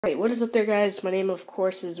Alright, what is up there, guys? My name, of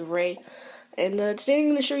course, is Ray, and today I'm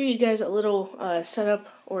going to show you guys a little setup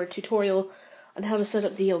or tutorial on how to set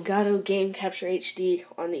up the Elgato Game Capture HD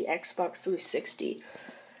on the Xbox 360.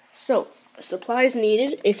 So, supplies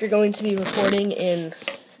needed if you're going to be recording in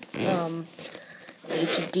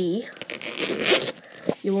HD.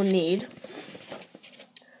 You will need,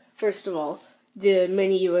 first of all, the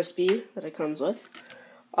mini USB that it comes with,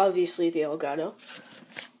 obviously the Elgato,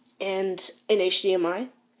 and an HDMI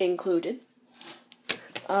included.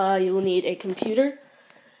 You will need a computer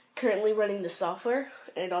currently running the software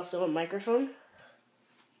and also a microphone.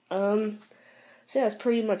 So yeah, that's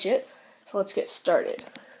pretty much it. So let's get started.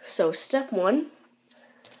 So step one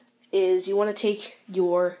is you want to take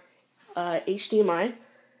your HDMI.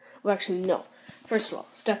 Well, actually, no. First of all,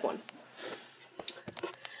 step one. I'm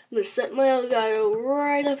going to set my Elgato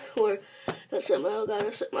right up, or not set my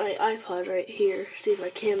Elgato, set my iPod right here. See if I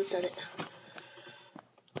can set it.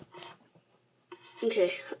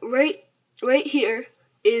 Okay, right here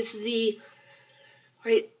is this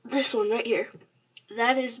one right here.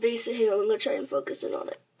 That is basically, I'm going to try and focus in on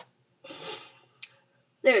it.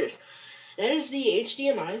 There it is. That is the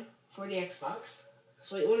HDMI for the Xbox.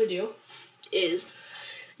 So what you want to do is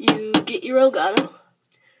you get your Elgato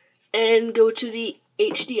and go to the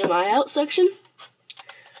HDMI out section.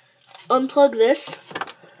 Unplug this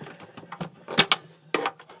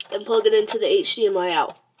and plug it into the HDMI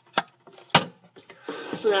out.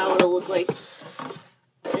 So now it'll look like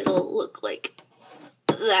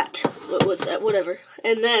that. What was that? Whatever.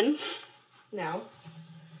 And then now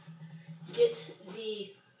get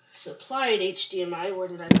the supplied HDMI. Where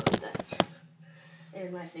did I put that?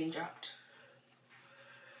 And my thing dropped.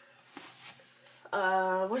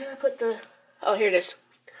 Where did I put the? Oh, here it is.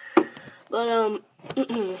 But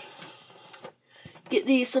get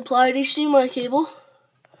the supplied HDMI cable.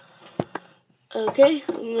 Okay,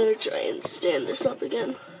 I'm gonna try and stand this up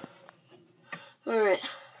again. Alright.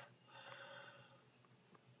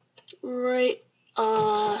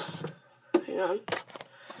 Hang on.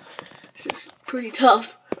 This is pretty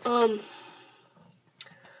tough. Right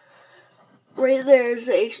there is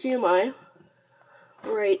the HDMI.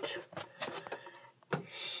 Right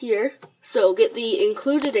here. So get the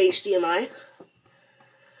included HDMI.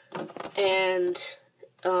 And,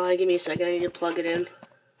 give me a second, I need to plug it in.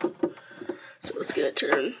 So it's going to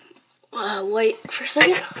turn white for a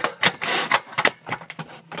second.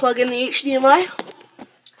 Plug in the HDMI.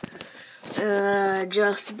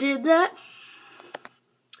 Just did that.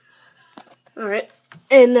 Alright.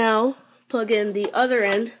 And now plug in the other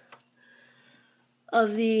end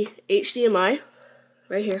of the HDMI,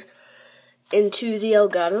 right here, into the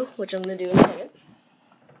Elgato, which I'm going to do in a second.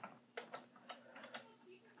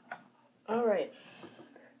 Alright.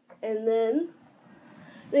 And then,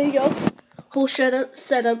 there you go. Whole setup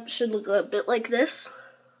should look a bit like this.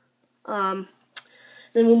 Then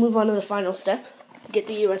we'll move on to the final step. Get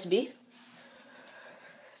the USB.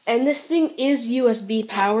 And this thing is USB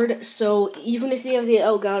powered, so even if you have the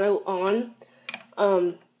Elgato on,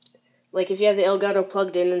 like if you have the Elgato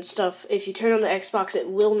plugged in and stuff, if you turn on the Xbox, it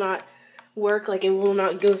will not work, like it will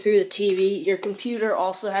not go through the TV. Your computer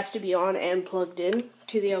also has to be on and plugged in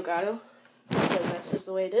to the Elgato, because that's just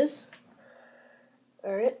the way it is.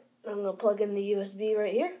 Alright. I'm going to plug in the USB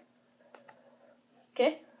right here.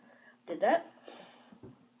 Okay, did that.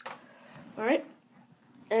 Alright,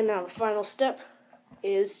 and now the final step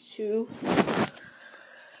is to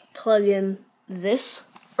plug in this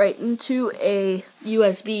right into a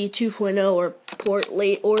USB 2.0 or port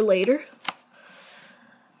later.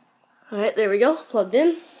 Alright, there we go, plugged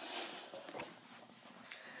in.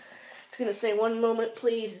 It's going to say 1 moment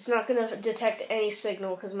please. It's not going to detect any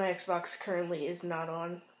signal because my Xbox currently is not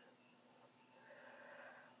on.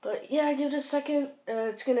 But yeah, give it a second.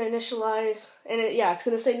 It's going to initialize, and it's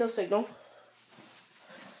going to say no signal.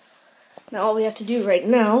 Now all we have to do right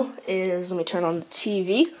now is, let me turn on the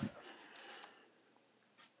TV.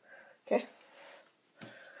 Okay.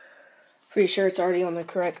 Pretty sure it's already on the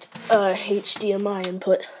correct HDMI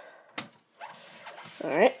input.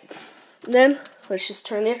 Alright. Then, let's just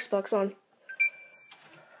turn the Xbox on.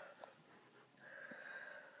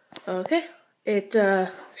 Okay. It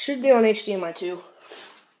should be on HDMI too.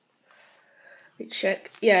 Check.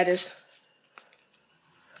 Yeah, it is.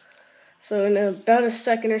 So in about a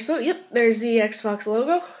second or so, yep, there's the Xbox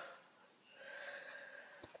logo.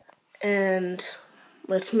 And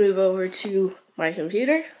let's move over to my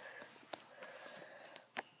computer.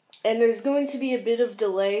 And there's going to be a bit of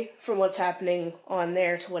delay from what's happening on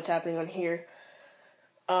there to what's happening on here.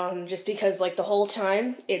 Just because, like, the whole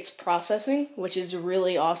time it's processing, which is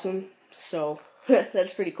really awesome. So,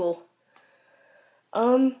 that's pretty cool.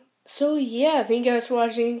 So yeah, thank you guys for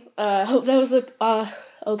watching. Hope that was a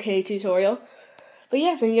okay tutorial. But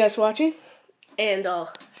yeah, thank you guys for watching, and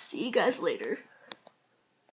I'll see you guys later.